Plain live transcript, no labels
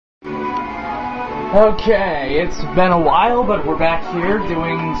Okay, it's been a while, but we're back here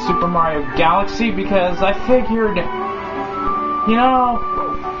doing Super Mario Galaxy because I figured, you know,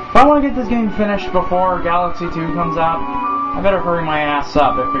 if I want to get this game finished before Galaxy 2 comes out, I better hurry my ass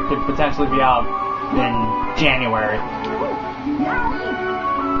up if it could potentially be out in January.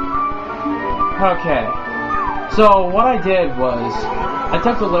 Okay, so what I did was, I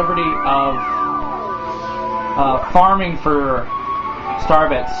took the liberty of farming for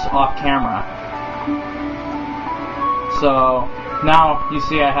Starbits off camera. So now you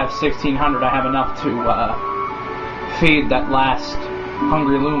see I have 1,600. I have enough to feed that last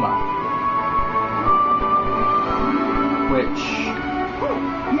hungry Luma, which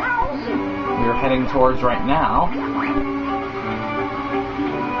we're heading towards right now.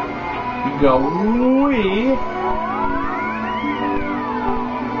 You go wee.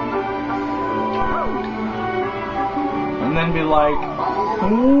 And then be like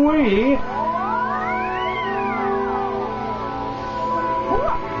wee.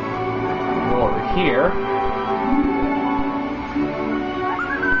 Here.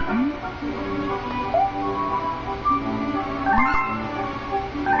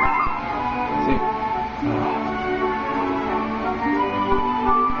 See.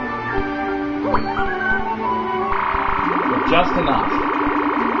 Just enough.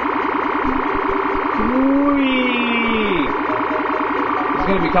 Whee! It's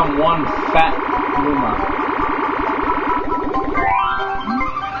going to become one fat Luma.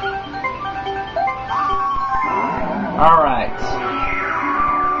 Alright.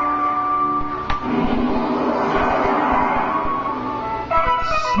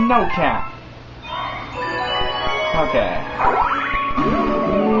 Snowcat. Okay.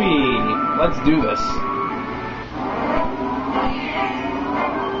 Whee! Let's do this.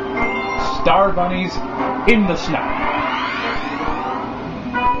 Star Bunnies in the snow.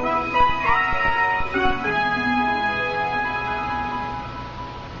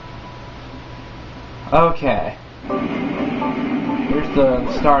 Okay. Here's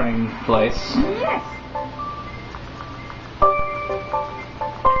the starting place. Yes.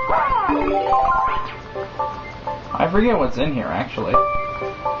 I forget what's in here, actually.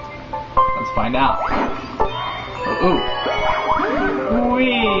 Let's find out. Ooh.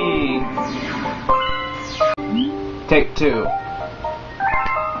 Whee! Take two.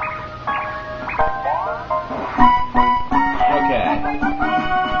 Okay.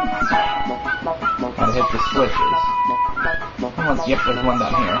 Gotta hit the switches. Yep, there's one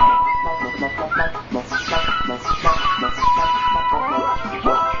down here.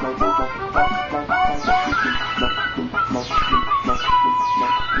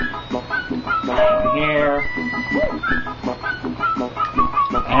 One here.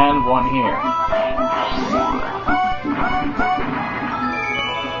 And one here.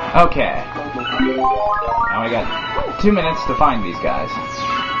 Okay. Now we got 2 minutes to find these guys.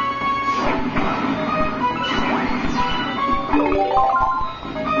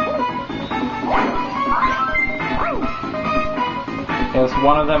 Yes,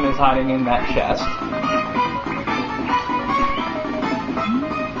 one of them is hiding in that chest.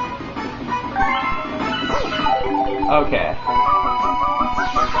 Okay.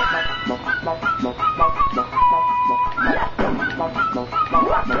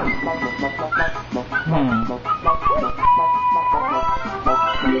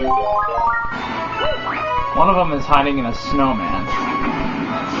 One of them is hiding in a snowman.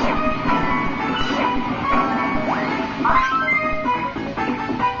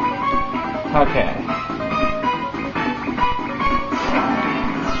 Okay.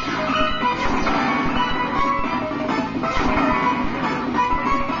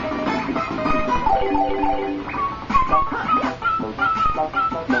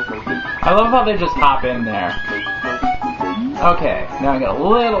 I love how they just hop in there. Okay, now I got a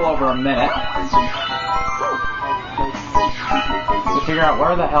little over a minute to figure out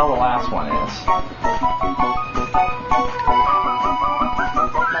where the hell the last one is.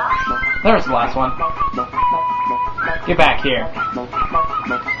 There's the last one. Get back here.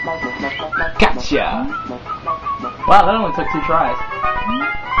 Gotcha! Wow, that only took 2 tries.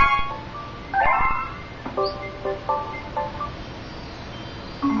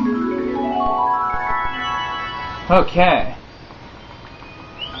 Okay.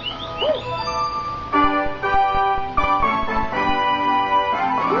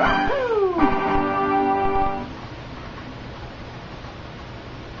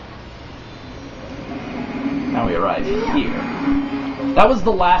 Now we arrive here. That was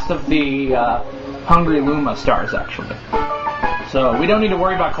the last of the Hungry Luma stars, actually. So we don't need to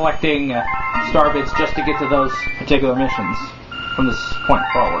worry about collecting star bits just to get to those particular missions from this point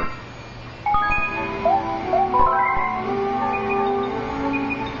forward.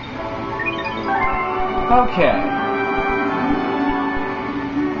 Okay.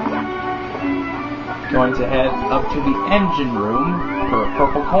 Going to head up to the engine room for a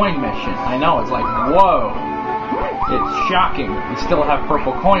purple coin mission. I know, it's like, whoa. It's shocking that we still have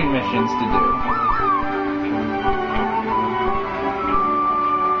purple coin missions to do.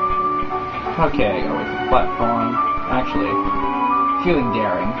 Okay, go with the platform. Actually, feeling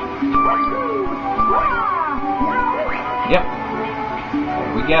daring. Yep.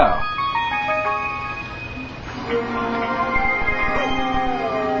 There we go.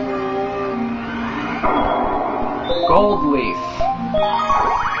 Gold leaf.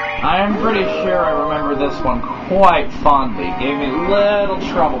 I am pretty sure I remember this one quite fondly. Gave me a little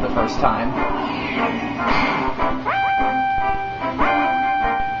trouble the first time.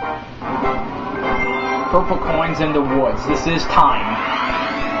 Purple coins in the woods. This is time.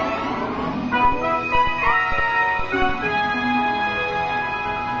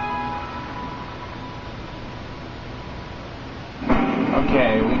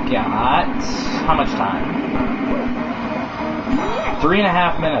 Okay, we got... how much time?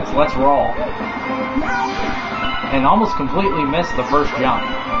 3.5 minutes. Let's roll. And almost completely missed the first jump.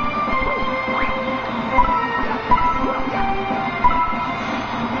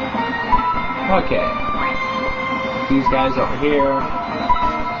 Okay. These guys over here.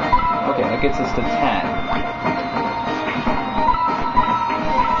 Okay, that gets us to 10.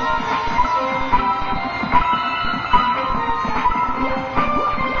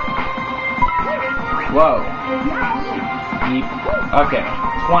 Whoa. Okay,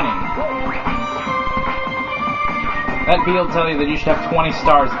 20. That bee will tell you that you should have 20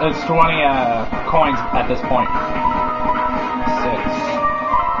 stars. It's 20 coins at this point. 6.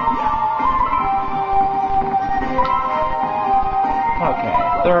 Okay,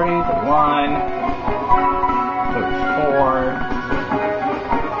 30, 31, 34,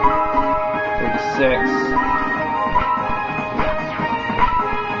 36.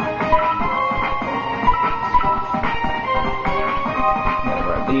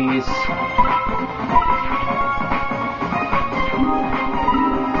 These.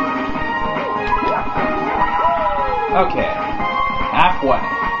 Okay, halfway.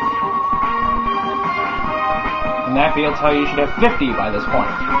 And that will tell you you should have 50 by this point.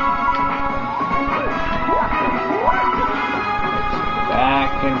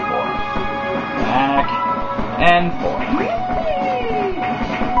 Back and forth. Back and forth.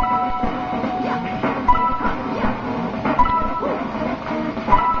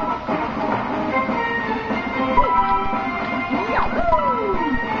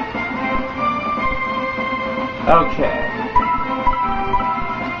 Okay.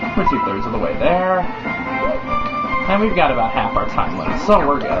 We're 2/3 of the way there. And we've got about half our time left, so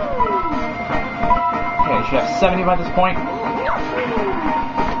we're good. Okay, you should have 70 by this point.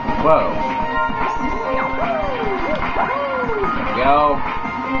 Whoa. There we go.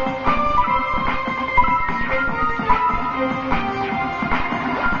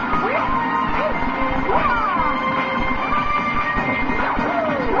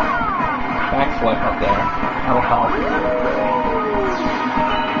 Backflip up there. That'll help.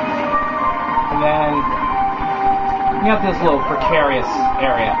 And then you got this little precarious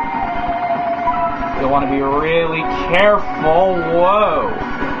area. You'll want to be really careful. Whoa!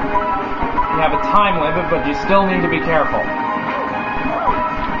 You have a time limit, but you still need to be careful.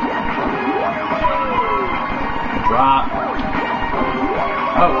 Drop.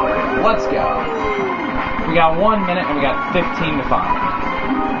 Oh, let's go. We got 1 minute and we got 15 to find.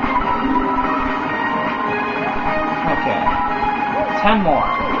 Okay. 10 more.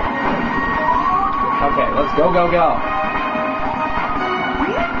 Okay, let's go, go, go.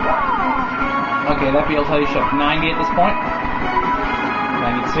 Okay, that will tell you you should have 90 at this point.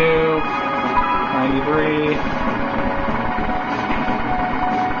 92. 93.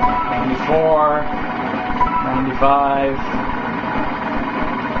 94. 95.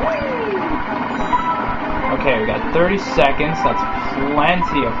 Okay, we got 30 seconds. That's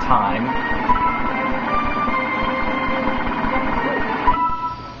plenty of time.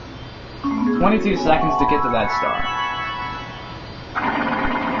 $22 seconds to get to that star.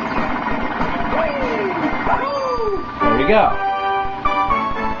 There we go.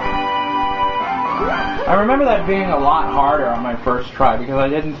 I remember that being a lot harder on my first try because I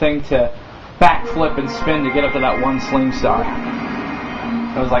didn't think to backflip and spin to get up to that one sling star.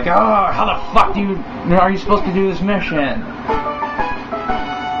 I was like, oh, how the fuck are you supposed to do this mission?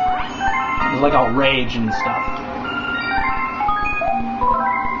 It was like all rage and stuff.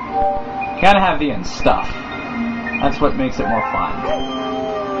 Gotta have the end stuff. That's what makes it more fun.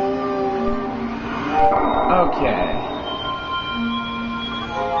 Okay.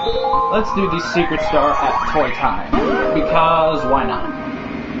 let's do the Secret Star at Toy Time. Because why not?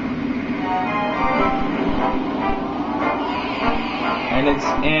 And it's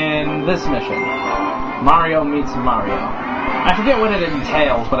in this mission. Mario meets Mario. I forget what it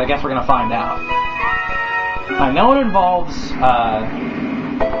entails, but I guess we're gonna find out. I know it involves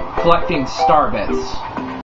collecting star bits.